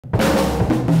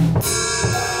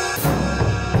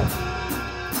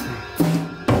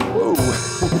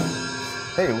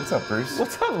Hey, what's up, Bruce?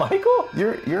 What's up, Michael?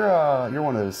 You're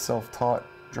one of those self-taught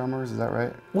drummers, is that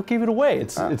right? What gave it away?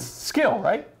 It's skill,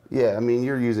 right? Yeah, I mean,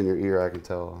 you're using your ear, I can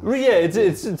tell. Well, yeah,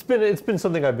 it's been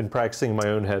something I've been practicing in my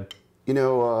own head. You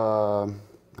know,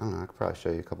 I don't know, I could probably show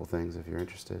you a couple things if you're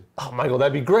interested. Oh, Michael,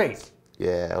 that'd be great.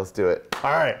 Yeah, let's do it.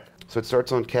 All right. So it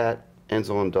starts on cat, ends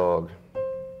on dog.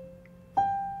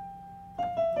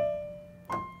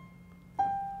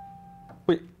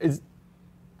 Wait, is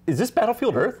this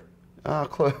Battlefield Earth?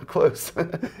 Close. Kind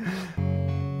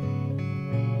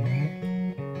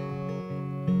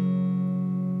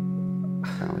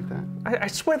of like that. I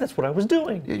swear that's what I was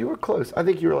doing. Yeah, you were close. I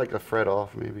think you were like a fret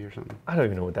off maybe or something. I don't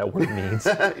even know what that word means.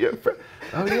 Yeah,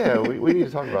 oh yeah, we need to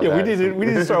talk about that. Yeah, we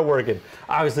need to start working.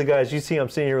 Obviously, guys, you see I'm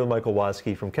sitting here with Michael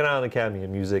Waskey from Kent Island Academy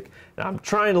of Music, and I'm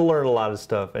trying to learn a lot of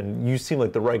stuff, and you seem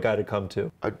like the right guy to come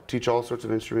to. I teach all sorts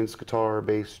of instruments: guitar,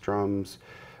 bass, drums,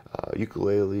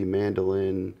 ukulele,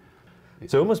 mandolin.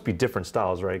 So it must be different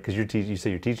styles, right? Because you say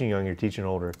you're teaching young, you're teaching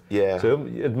older. Yeah. So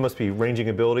it must be ranging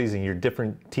abilities and your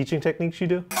different teaching techniques you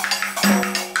do?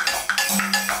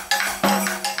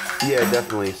 Yeah,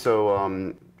 definitely.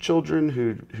 So children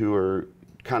who are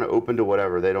kind of open to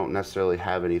whatever, they don't necessarily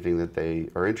have anything that they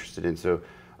are interested in so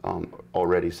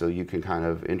already, so you can kind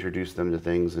of introduce them to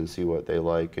things and see what they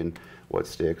like and what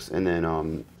sticks. And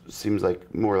then seems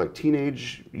like more like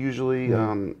teenage, usually,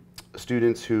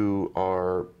 students who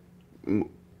are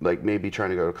like maybe trying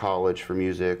to go to college for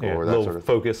music or that sort of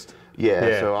focused.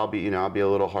 Yeah, so I'll be a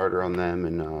little harder on them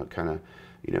and kind of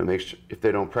make sure if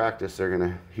they don't practice they're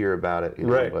gonna hear about it.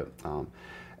 Right. But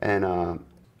I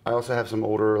also have some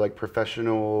older like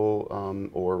professional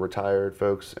or retired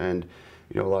folks, and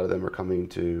a lot of them are coming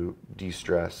to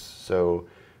de-stress. So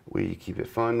we keep it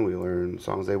fun. We learn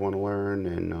songs they want to learn,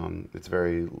 and it's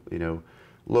very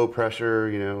low pressure.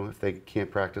 If they can't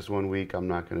practice one week, I'm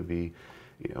not going to be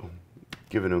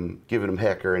giving them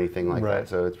heck or anything like that.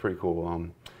 So it's pretty cool.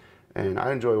 And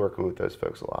I enjoy working with those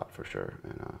folks a lot for sure,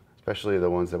 and especially the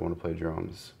ones that want to play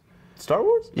drums. Star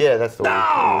Wars? Yeah, that's the one.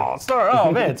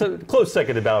 Oh man, it's a close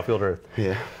second to Battlefield Earth.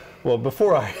 Yeah. Well,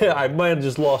 before I might have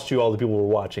just lost you, all the people who were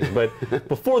watching, but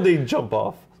before they jump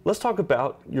off, let's talk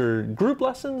about your group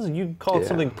lessons. You call it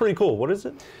something pretty cool. What is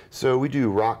it? So we do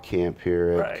rock camp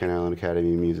here at Kent Island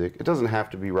Academy of Music. It doesn't have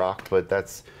to be rock, but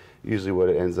that's usually what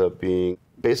it ends up being.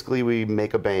 Basically, we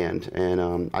make a band,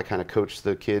 and I kind of coach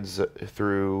the kids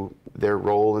through their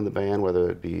role in the band,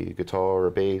 whether it be guitar or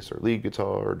bass or lead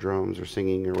guitar or drums or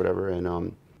singing or whatever.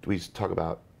 And we talk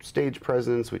about stage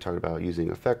presence. We talk about using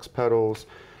effects pedals.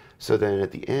 So then at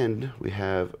the end, we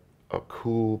have a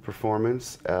cool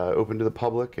performance open to the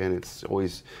public, and it's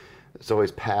always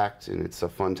packed, and it's a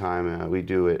fun time. We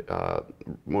do it,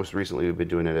 most recently we've been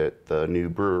doing it at the new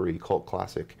brewery, Cult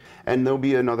Classic. And there'll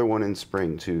be another one in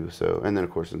spring too, and then of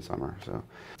course in summer. So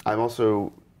I'm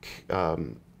also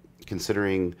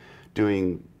considering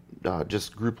doing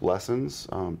just group lessons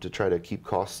to try to keep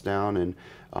costs down. And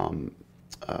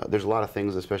there's a lot of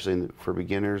things, especially for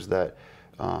beginners, that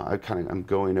I'm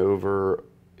going over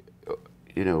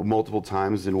multiple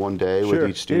times in one day with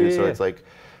each student. So it's like,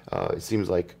 it seems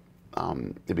like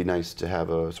it'd be nice to have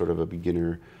a sort of a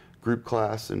beginner group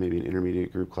class and maybe an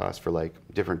intermediate group class for like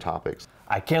different topics.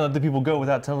 I can't let the people go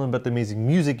without telling them about the amazing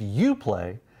music you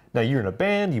play. Now you're in a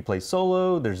band, you play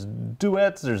solo, there's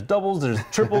duets, there's doubles, there's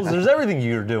triples, there's everything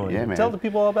you're doing. Yeah, man. Tell the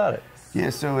people all about it.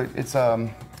 Yeah, so it's I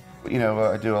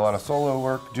do a lot of solo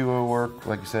work, duo work,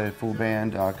 like you said, full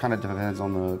band. Kind of depends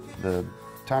on the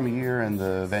time of year and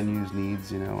the venue's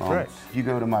needs. If you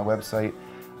go to my website,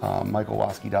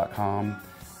 michaelwaskey.com,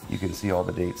 you can see all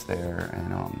the dates there,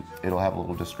 and it'll have a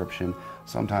little description.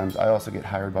 Sometimes I also get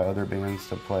hired by other bands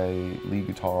to play lead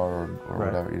guitar or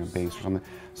whatever, bass or something.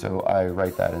 So I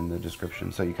write that in the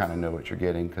description so you kind of know what you're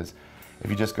getting, because if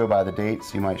you just go by the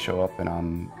dates, you might show up and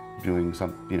I'm doing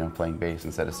playing bass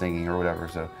instead of singing or whatever.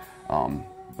 So,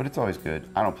 but it's always good.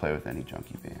 I don't play with any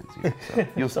junky bands,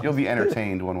 so you'll be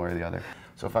entertained one way or the other.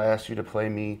 So if I asked you to play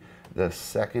me the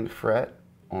 2nd fret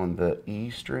on the E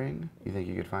string, you think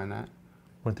you could find that?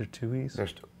 Weren't there 2 E's? You're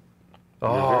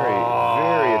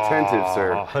very attentive,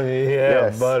 sir. Yeah,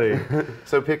 yes. Buddy.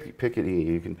 So pick an E.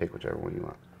 You can pick whichever one you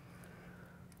want.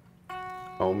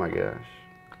 Oh my gosh.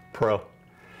 Pro.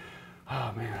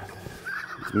 Oh man,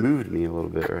 it's moved me a little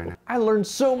bit right now. I learned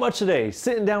so much today,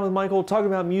 sitting down with Michael, talking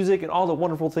about music and all the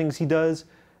wonderful things he does.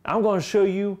 I'm going to show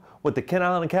you what the Kent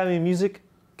Island Academy of Music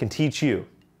can teach you.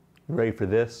 You ready for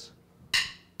this?